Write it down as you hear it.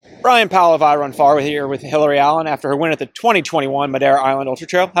Brian Powell of I Run Far here with Hillary Allen after her win at the 2021 Madeira Island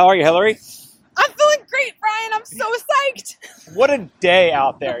Ultra-Trail. How are you, Hillary? I'm feeling great, Brian. I'm so psyched. What a day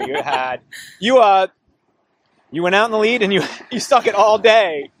out there you had. You went out in the lead and you stuck it all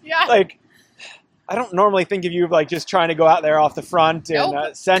day. Yeah. Like, I don't normally think of you like just trying to go out there off the front and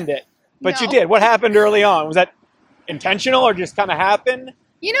Nope. send it. But No. you did. What happened early on? Was that intentional or just kind of happened?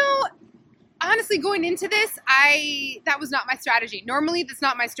 You know, honestly, going into this, that was not my strategy. Normally, that's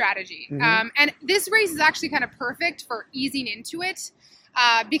not my strategy. Mm-hmm. And this race is actually kind of perfect for easing into it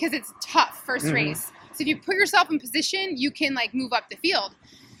because it's tough first Mm-hmm. race. So if you put yourself in position, you can like move up the field.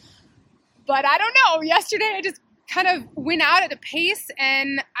 But I don't know. Yesterday, I just kind of went out at a pace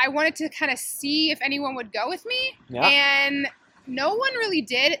and I wanted to kind of see if anyone would go with me. Yeah. And no one really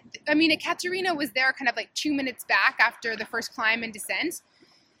did. I mean, Ekaterina was there kind of like 2 minutes back after the first climb and descent.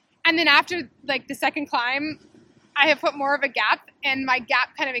 And then after like the second climb, I have put more of a gap and my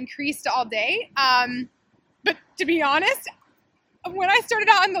gap kind of increased all day. But to be honest, when I started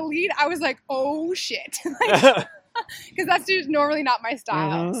out in the lead, I was like, oh shit. Because that's just normally not my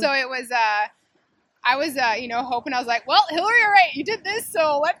style. Mm-hmm. So it was, I was, hoping. I was like, well, Hillary, all right, you did this,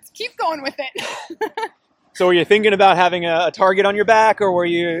 so let's keep going with it. So were you thinking about having a target on your back, or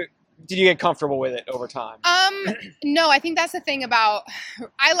did you get comfortable with it over time? No, I think that's the thing about,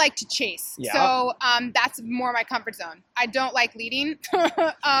 I like to chase. Yeah. So that's more my comfort zone. I don't like leading,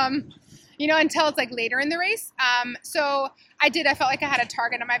 until it's like later in the race. So I felt like I had a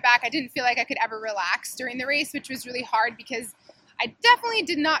target on my back. I didn't feel like I could ever relax during the race, which was really hard because I definitely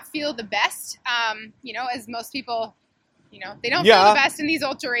did not feel the best, as most people, they don't feel the best in these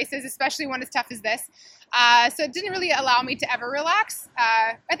ultra races, especially one as tough as this. So it didn't really allow me to ever relax,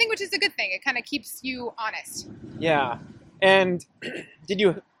 I think, which is a good thing. It kind of keeps you honest. Yeah. And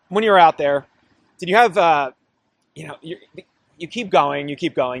when you were out there, did you have, you keep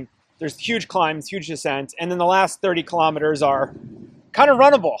going. There's huge climbs, huge descents, and then the last 30 kilometers are kind of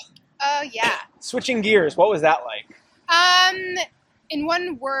runnable. Oh, yeah. Switching gears, what was that like? In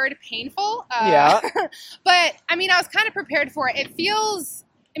one word, painful. Yeah. But, I was kind of prepared for it. It feels,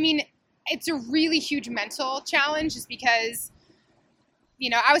 it's a really huge mental challenge just because,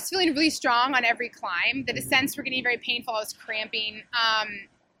 I was feeling really strong on every climb. The descents were getting very painful. I was cramping,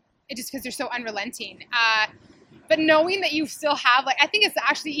 just because they're so unrelenting. But knowing that you still have, I think it's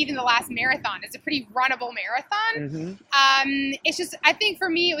actually even the last marathon. It's a pretty runnable marathon. Mm-hmm. It's just, I think for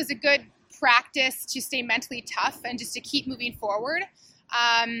me, it was a good practice to stay mentally tough and just to keep moving forward.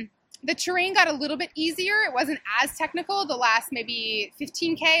 The terrain got a little bit easier. It wasn't as technical the last maybe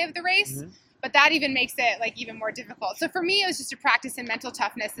 15K of the race, mm-hmm. but that even makes it even more difficult. So for me, it was just a practice in mental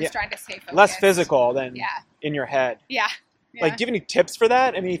toughness and trying to stay focused. Less physical than in your head. Yeah. Do you have any tips for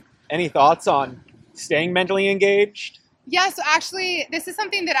that? Any thoughts on staying mentally engaged? Yeah, so actually, this is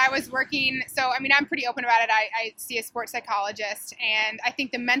something that I was working. So, I'm pretty open about it. I see a sports psychologist, and I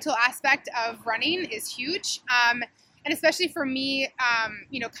think the mental aspect of running is huge. And especially for me,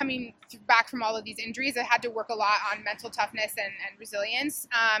 coming back from all of these injuries, I had to work a lot on mental toughness and resilience.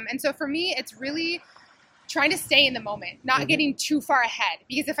 And so for me, it's really trying to stay in the moment, not mm-hmm. getting too far ahead.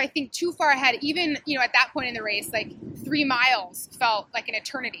 Because if I think too far ahead, even, at that point in the race, 3 miles felt like an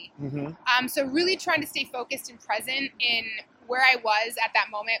eternity. Mm-hmm. So really trying to stay focused and present in where I was at that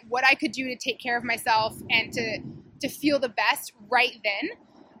moment, what I could do to take care of myself and to feel the best right then.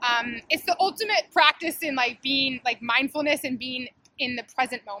 It's the ultimate practice in being mindfulness and being in the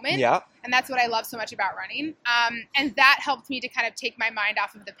present moment. Yeah. And that's what I love so much about running. And that helped me to kind of take my mind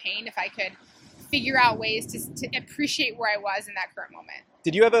off of the pain if I could figure out ways to appreciate where I was in that current moment.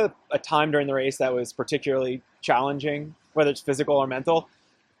 Did you have a time during the race that was particularly challenging, whether it's physical or mental?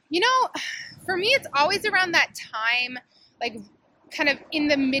 For me, it's always around that time, kind of in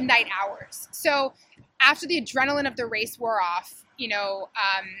the midnight hours. So after the adrenaline of the race wore off,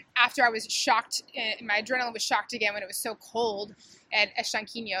 after I was shocked, my adrenaline was shocked again when it was so cold at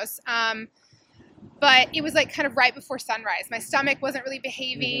Estanquinhos. But it was kind of right before sunrise. My stomach wasn't really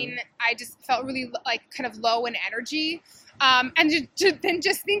behaving. Mm-hmm. I just felt really kind of low in energy. And then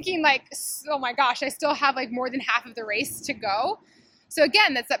just thinking oh my gosh, I still have more than half of the race to go. So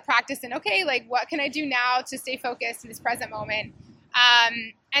again, that's that practice and okay, what can I do now to stay focused in this present moment?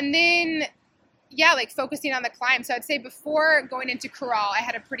 And then, focusing on the climb. So I'd say before going into Corral, I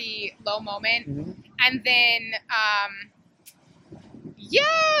had a pretty low moment. Mm-hmm. And then,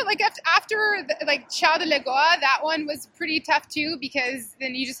 after Chao de Lagoa, that one was pretty tough too, because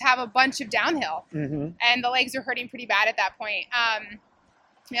then you just have a bunch of downhill mm-hmm. and the legs are hurting pretty bad at that point.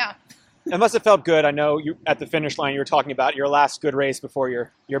 Yeah. It must have felt good. I know you at the finish line, you were talking about your last good race before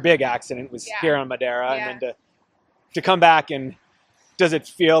your big accident was here on Madeira. Yeah. And then to come back and does it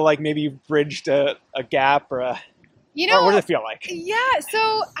feel like maybe you've bridged a gap or or what does it feel like? Yeah,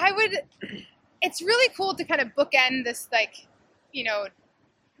 so it's really cool to kind of bookend this, like, you know,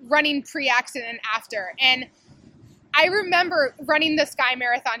 running pre-accident and after. And I remember running the Sky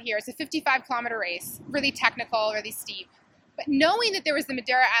Marathon here. It's a 55-kilometer race, really technical, really steep. But knowing that there was the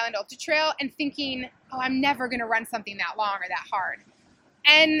Madeira Island Ultra-Trail and thinking, oh, I'm never going to run something that long or that hard.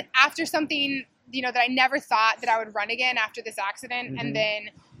 And after something, you know, that I never thought that I would run again after this accident, and then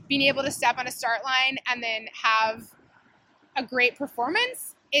being able to step on a start line and then have a great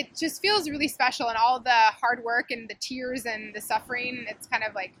performance, it just feels really special. And all the hard work and the tears and the suffering, it's kind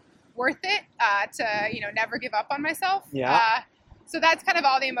of like worth it to, you know, never give up on myself. Yeah. So that's kind of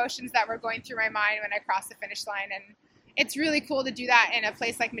all the emotions that were going through my mind when I crossed the finish line. And it's really cool to do that in a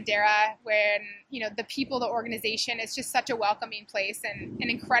place like Madeira, when, you know, the people, the organization, it's just such a welcoming place and an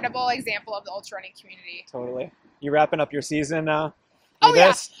incredible example of the ultra running community. Totally. You wrapping up your season Oh, yeah.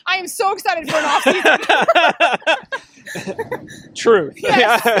 this? I am so excited for an off-season. Truth.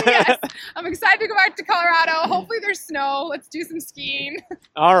 Yes, yes. I'm excited to go back to Colorado. Hopefully there's snow. Let's do some skiing.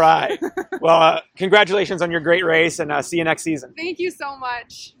 All right. Well, congratulations on your great race, and see you next season. Thank you so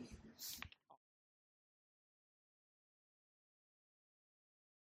much.